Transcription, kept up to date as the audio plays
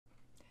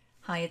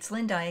Hi, it's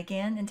Linda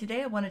again, and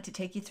today I wanted to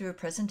take you through a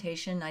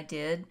presentation I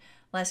did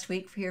last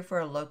week here for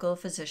a local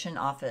physician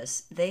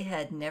office. They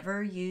had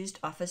never used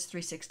Office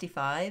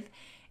 365,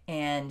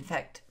 and in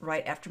fact,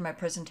 right after my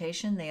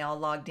presentation, they all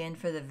logged in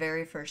for the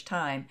very first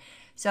time.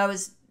 So I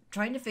was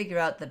trying to figure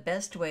out the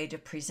best way to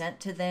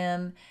present to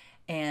them,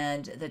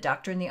 and the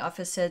doctor in the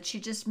office said she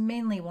just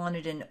mainly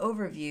wanted an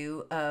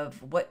overview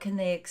of what can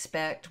they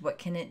expect, what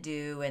can it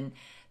do, and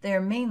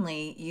they're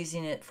mainly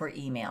using it for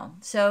email.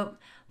 So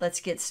let's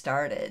get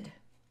started.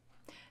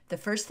 The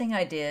first thing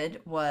I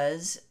did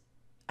was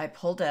I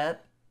pulled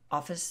up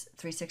Office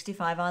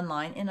 365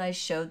 online and I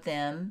showed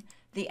them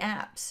the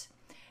apps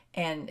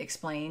and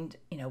explained,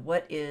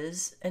 what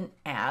is an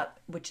app,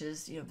 which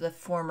is, the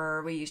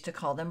former, we used to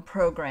call them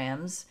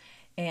programs.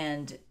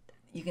 And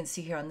you can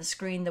see here on the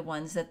screen the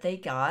ones that they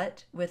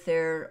got with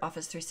their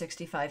Office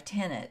 365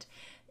 tenant.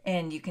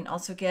 And you can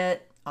also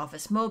get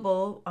Office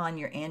Mobile on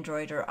your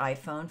Android or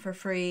iPhone for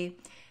free.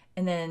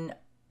 And then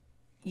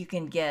you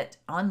can get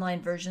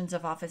online versions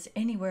of Office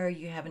anywhere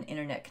you have an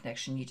internet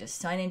connection. You just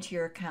sign into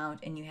your account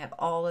and you have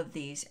all of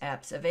these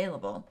apps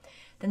available.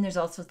 Then there's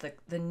also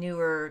the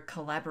newer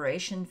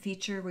collaboration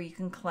feature where you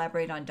can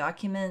collaborate on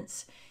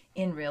documents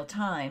in real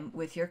time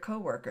with your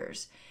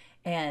coworkers.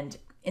 And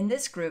in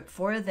this group,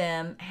 4 of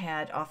them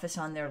had Office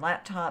on their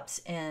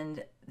laptops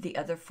and the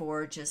other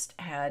 4 just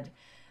had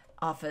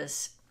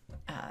Office,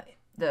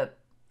 the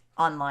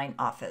online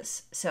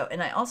Office. So,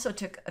 and I also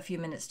took a few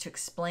minutes to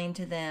explain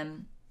to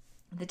them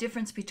the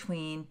difference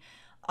between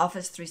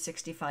Office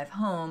 365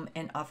 Home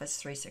and Office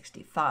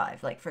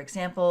 365. Like, for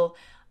example,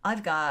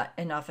 I've got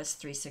an Office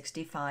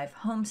 365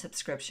 Home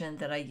subscription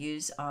that I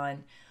use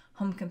on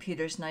home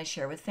computers and I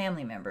share with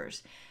family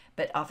members.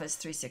 But Office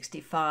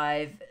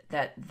 365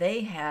 that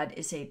they had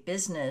is a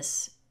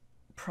business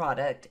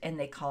product and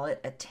they call it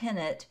a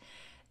tenant,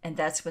 and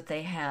that's what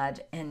they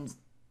had. And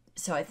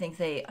so I think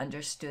they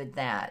understood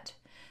that.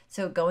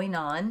 So going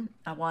on,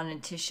 I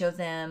wanted to show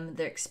them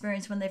their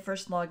experience when they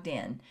first logged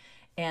in.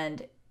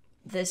 And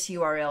this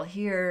URL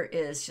here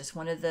is just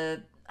one of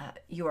the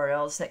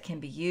URLs that can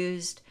be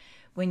used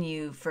when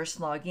you first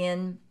log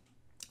in.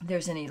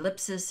 There's an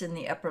ellipsis in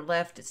the upper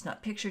left. It's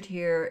not pictured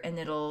here, and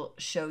it'll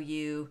show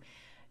you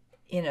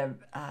in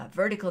a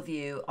vertical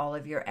view all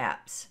of your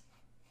apps.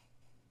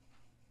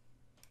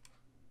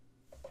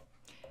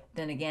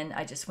 Then again,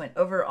 I just went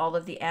over all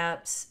of the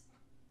apps.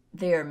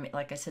 They're,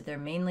 like I said, they're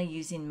mainly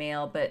using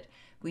mail, but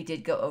we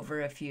did go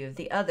over a few of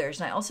the others.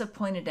 And I also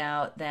pointed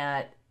out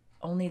that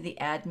only the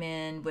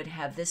admin would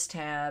have this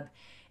tab,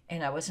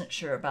 and I wasn't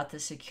sure about the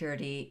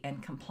security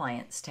and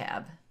compliance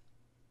tab.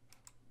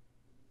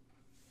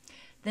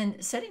 Then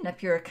setting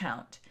up your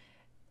account.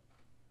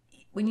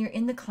 When you're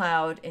in the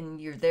cloud and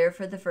you're there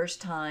for the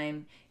first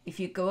time, if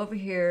you go over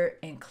here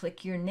and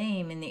click your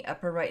name in the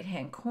upper right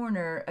hand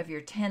corner of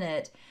your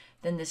tenant,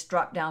 then this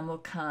drop down will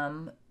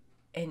come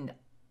and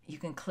you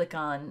can click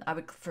on, I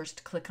would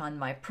first click on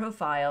my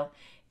profile,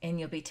 and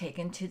you'll be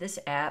taken to this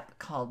app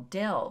called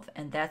Delve,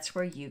 and that's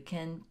where you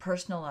can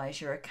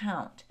personalize your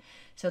account.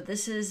 So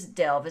this is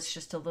Delve. It's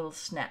just a little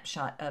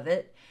snapshot of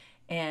it,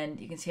 and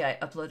you can see I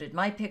uploaded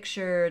my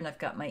picture and I've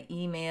got my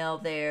email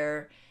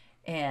there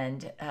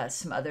and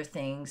some other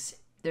things.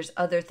 There's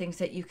other things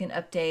that you can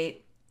update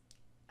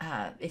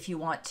if you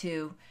want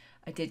to.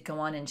 I did go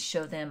on and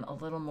show them a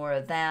little more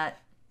of that.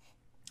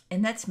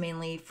 And that's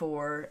mainly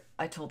for,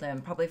 I told them,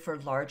 probably for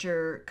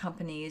larger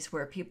companies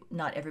where people,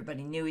 not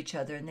everybody knew each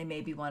other, and they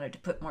maybe wanted to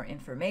put more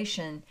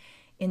information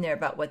in there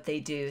about what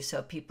they do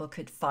so people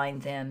could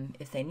find them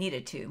if they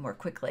needed to more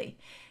quickly.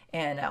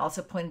 And I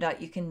also pointed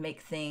out you can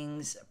make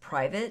things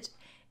private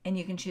and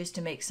you can choose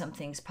to make some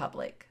things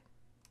public.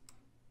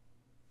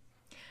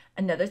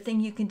 Another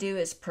thing you can do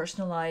is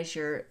personalize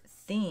your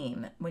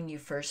theme when you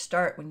first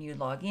start, when you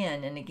log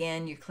in. And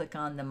again, you click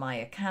on the My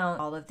Account,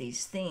 all of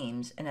these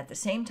themes. And at the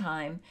same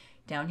time,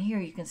 down here,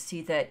 you can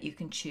see that you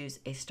can choose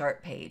a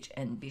start page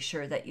and be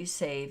sure that you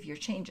save your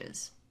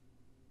changes.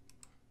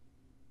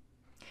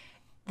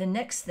 The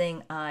next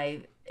thing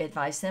I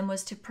advised them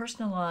was to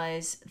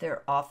personalize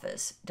their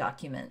Office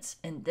documents.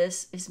 And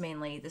this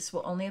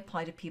will only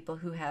apply to people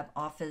who have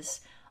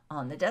Office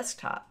on the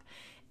desktop.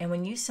 And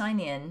when you sign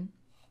in,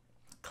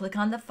 click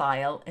on the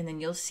file, and then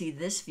you'll see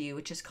this view,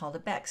 which is called a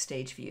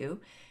backstage view.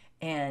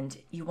 And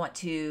you want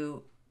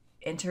to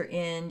enter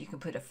in, you can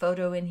put a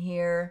photo in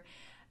here,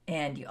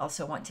 and you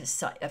also want to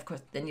sign, of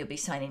course, then you'll be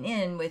signing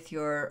in with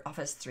your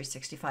Office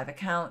 365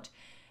 account.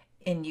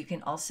 And you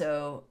can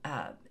also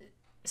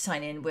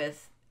sign in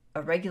with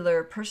a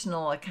regular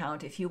personal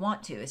account if you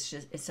want to.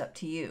 It's up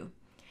to you.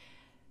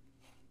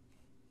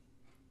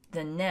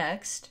 The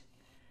next,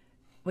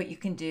 what you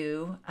can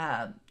do,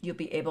 you'll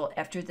be able,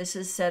 after this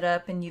is set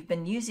up and you've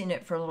been using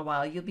it for a little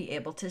while, you'll be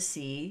able to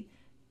see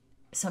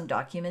some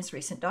documents,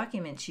 recent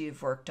documents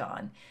you've worked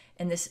on.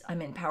 And this,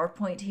 I'm in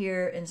PowerPoint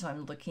here, and so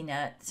I'm looking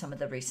at some of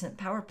the recent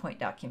PowerPoint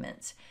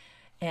documents.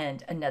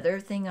 And another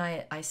thing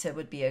I said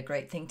would be a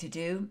great thing to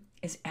do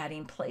is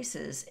adding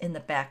places in the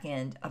back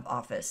end of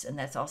Office, and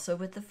that's also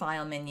with the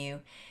File menu.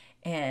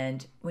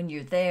 And when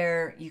you're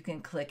there, you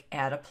can click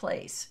Add a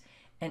Place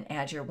and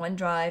add your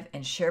OneDrive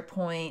and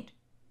SharePoint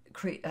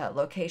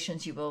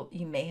locations.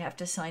 You may have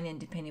to sign in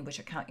depending which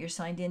account you're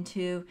signed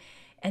into,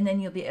 and then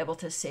you'll be able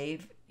to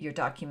save your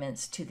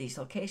documents to these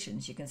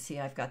locations. You can see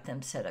I've got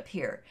them set up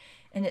here,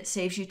 and it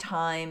saves you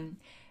time.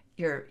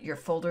 Your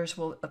folders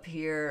will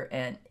appear,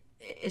 and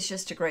it's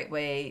just a great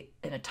way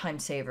and a time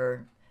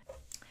saver.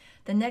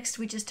 The next,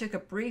 we just took a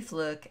brief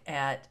look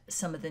at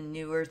some of the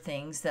newer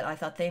things that I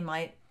thought they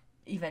might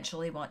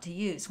eventually want to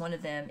use. One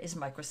of them is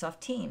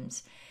Microsoft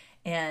Teams,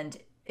 and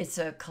it's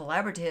a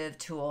collaborative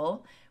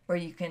tool where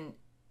you can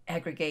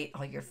aggregate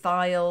all your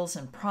files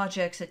and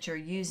projects that you're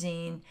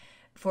using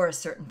for a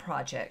certain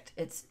project.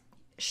 It's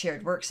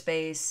shared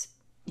workspace.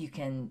 You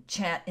can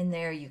chat in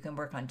there, you can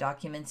work on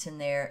documents in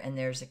there, and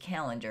there's a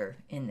calendar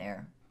in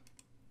there.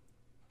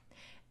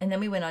 And then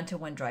we went on to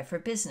OneDrive for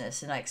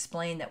Business, and I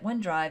explained that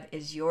OneDrive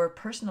is your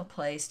personal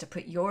place to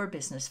put your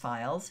business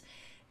files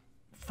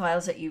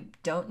that you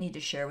don't need to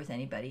share with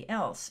anybody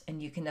else.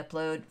 And you can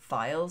upload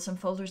files and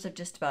folders of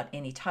just about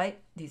any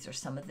type. These are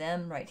some of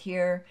them right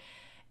here.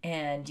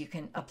 And you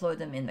can upload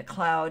them in the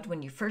cloud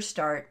when you first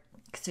start,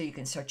 so you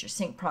can start your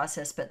sync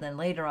process, but then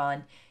later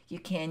on you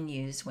can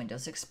use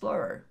Windows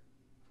Explorer.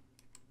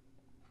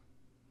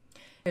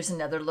 Here's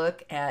another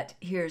look at,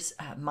 here's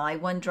my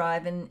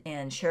OneDrive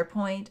and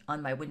SharePoint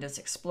on my Windows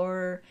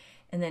Explorer,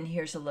 and then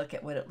here's a look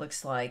at what it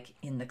looks like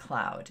in the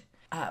cloud.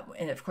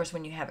 And of course,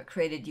 when you have it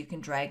created, you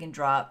can drag and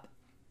drop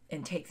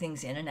and take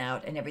things in and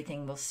out, and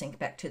everything will sync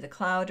back to the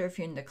cloud. Or if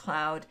you're in the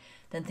cloud,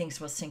 then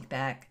things will sync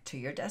back to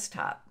your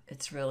desktop.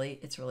 It's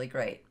really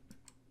great.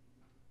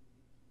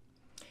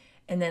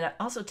 And then I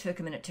also took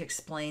a minute to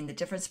explain the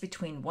difference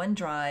between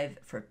OneDrive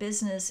for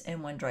Business and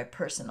OneDrive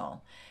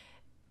Personal.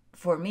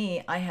 For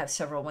me, I have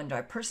several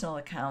OneDrive Personal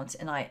accounts,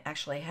 and I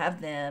actually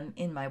have them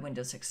in my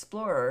Windows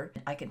Explorer.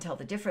 I can tell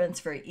the difference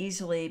very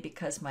easily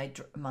because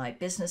my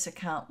business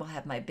account will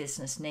have my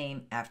business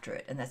name after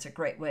it, and that's a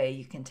great way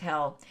you can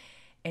tell.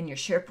 And your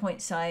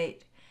SharePoint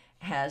site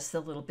has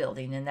the little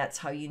building, and that's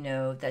how you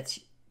know that's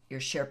your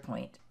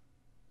SharePoint.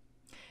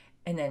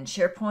 And then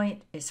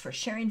SharePoint is for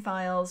sharing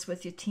files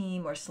with your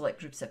team or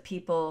select groups of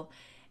people.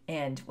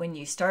 And when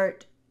you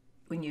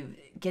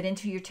get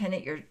into your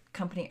tenant, your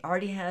company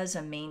already has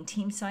a main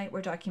team site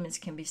where documents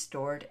can be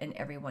stored and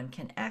everyone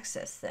can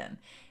access them.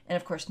 And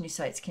of course, new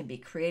sites can be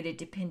created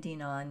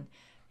depending on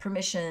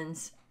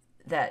permissions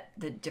that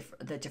the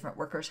different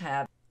workers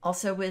have.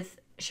 Also with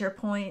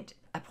SharePoint,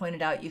 I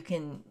pointed out you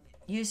can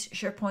use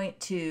SharePoint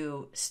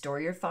to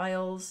store your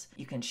files.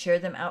 You can share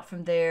them out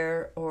from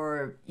there,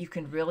 or you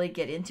can really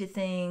get into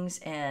things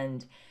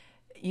and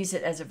use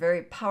it as a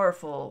very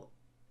powerful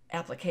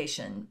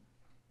application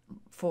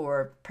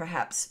for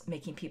perhaps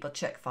making people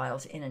check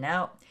files in and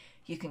out.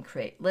 You can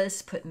create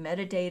lists, put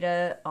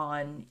metadata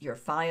on your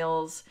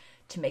files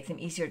to make them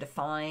easier to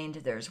find.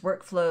 There's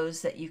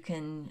workflows that you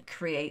can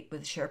create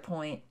with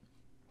SharePoint.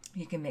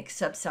 You can make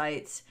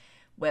subsites,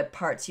 web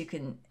parts. You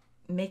can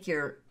make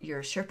your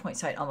SharePoint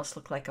site almost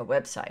look like a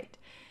website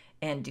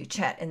and do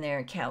chat in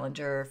there,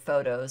 calendar,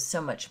 photos,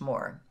 so much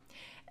more.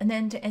 And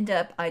then to end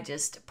up, I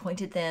just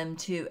pointed them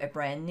to a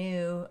brand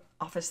new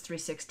Office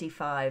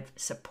 365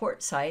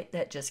 support site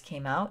that just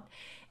came out.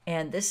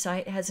 And this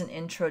site has an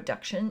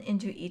introduction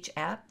into each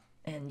app,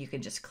 and you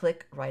can just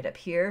click right up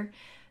here.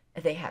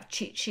 They have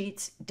cheat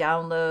sheets,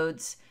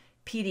 downloads,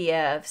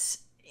 PDFs,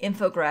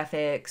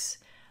 infographics,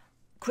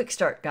 quick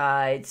start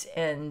guides,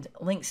 and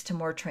links to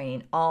more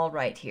training all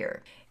right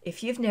here.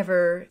 If you've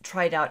never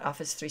tried out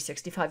Office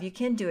 365, you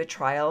can do a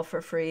trial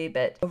for free,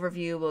 but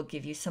overview will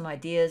give you some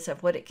ideas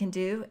of what it can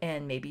do,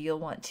 and maybe you'll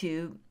want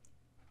to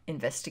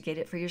investigate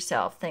it for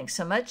yourself. Thanks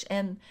so much,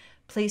 and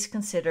please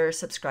consider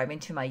subscribing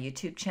to my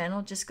YouTube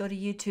channel. Just go to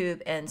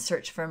YouTube and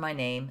search for my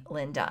name,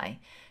 Lynn Dye.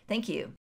 Thank you.